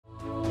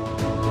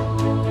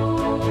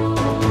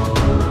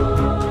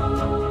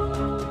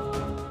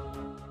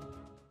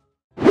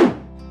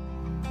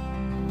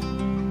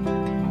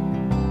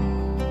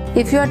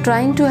If you are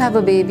trying to have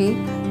a baby,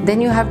 then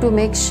you have to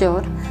make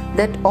sure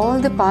that all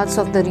the parts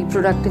of the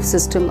reproductive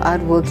system are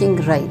working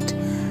right.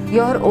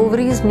 Your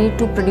ovaries need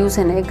to produce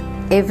an egg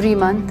every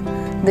month,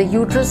 the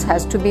uterus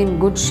has to be in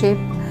good shape,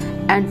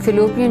 and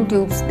fallopian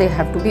tubes, they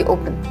have to be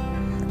open.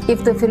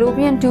 If the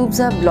fallopian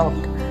tubes are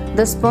blocked,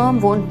 the sperm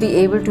won't be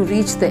able to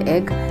reach the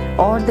egg,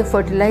 or the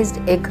fertilized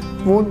egg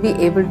won't be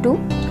able to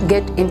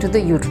get into the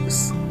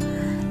uterus.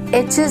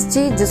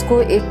 HSG,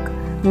 जिसको एक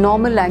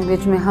normal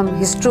language में हम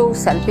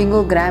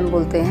hysterosalpingogram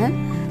बोलते हैं,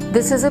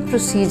 this is a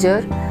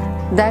procedure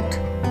that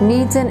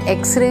needs an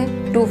X-ray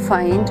to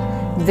find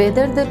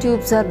whether the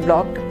tubes are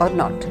blocked or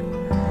not.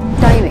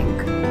 Timing,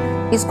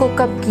 इसको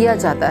कब किया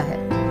जाता है?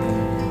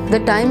 The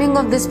timing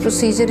of this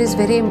procedure is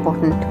very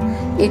important.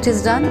 It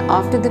is done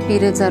after the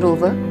periods are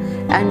over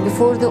and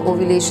before the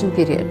ovulation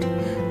period.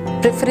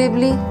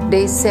 Preferably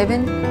day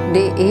 7,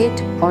 day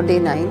 8 or day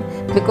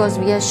 9, because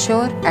we are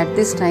sure at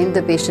this time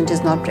the patient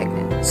is not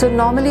pregnant. So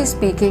normally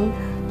speaking,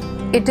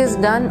 it is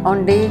done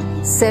on day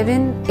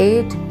 7,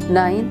 8,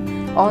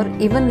 9 or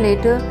even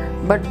later,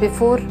 but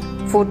before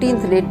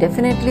 14th day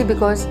definitely,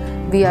 because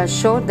we are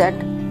sure that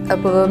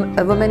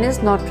a woman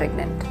is not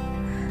pregnant.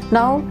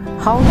 Now,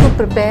 how to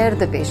prepare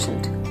the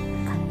patient?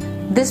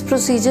 This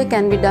procedure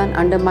can be done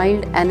under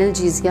mild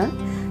analgesia.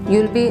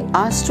 You will be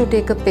asked to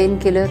take a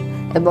painkiller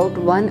about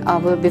 1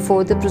 hour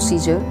before the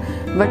procedure,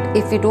 but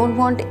if you don't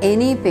want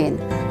any pain,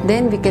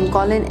 then we can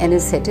call an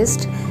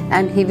anesthetist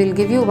and he will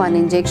give you 1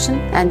 injection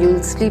and you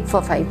will sleep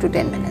for 5 to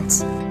 10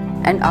 minutes,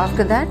 and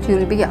after that you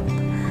will be up.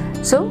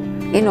 So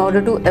in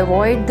order to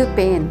avoid the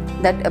pain,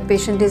 that a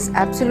patient is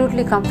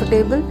absolutely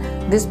comfortable,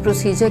 this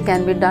procedure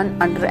can be done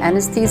under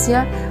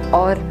anesthesia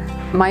or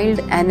mild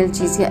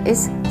analgesia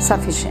is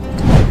sufficient.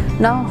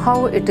 Now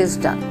how it is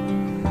done?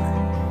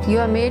 You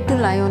are made to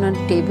lie on a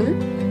table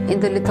in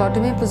the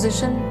lithotomy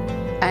position,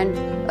 and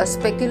a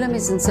speculum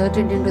is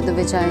inserted into the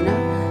vagina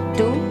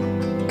to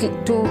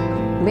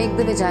make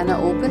the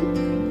vagina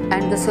open,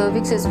 and the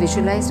cervix is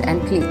visualized and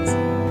cleansed.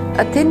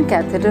 A thin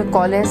catheter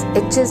called as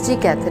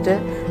HSG catheter,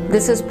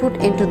 this is put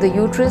into the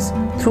uterus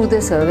through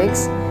the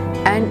cervix,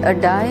 and a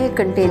dye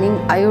containing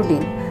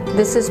iodine,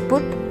 this is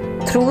put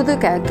through the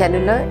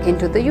cannula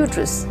into the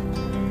uterus.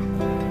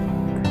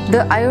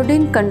 The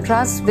iodine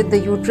contrasts with the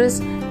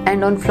uterus,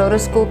 and on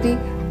fluoroscopy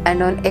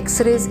and on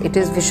X-rays it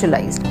is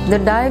visualized. The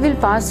dye will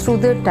pass through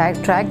the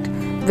tract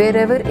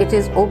wherever it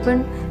is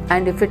open,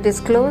 and if it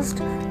is closed,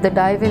 the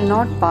dye will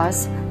not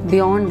pass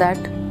beyond that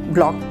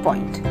blocked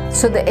point.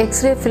 So the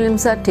X-ray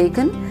films are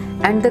taken,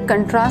 and the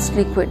contrast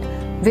liquid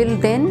will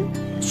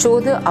then show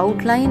the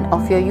outline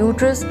of your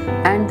uterus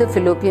and the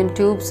fallopian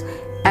tubes,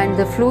 and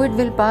the fluid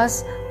will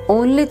pass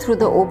only through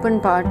the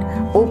open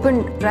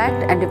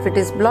tract, and if it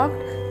is blocked,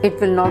 it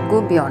will not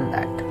go beyond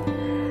that.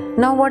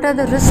 Now, what are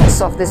the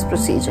risks of this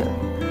procedure?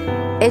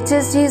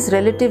 HSG is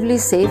relatively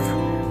safe.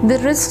 The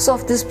risks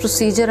of this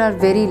procedure are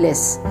very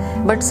less,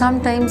 but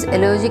sometimes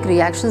allergic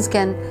reactions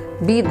can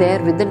be there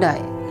with the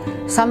dye.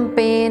 Some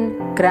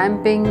pain,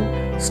 cramping,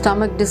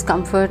 stomach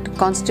discomfort,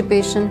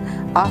 constipation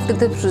after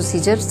the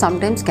procedure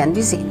sometimes can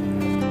be seen.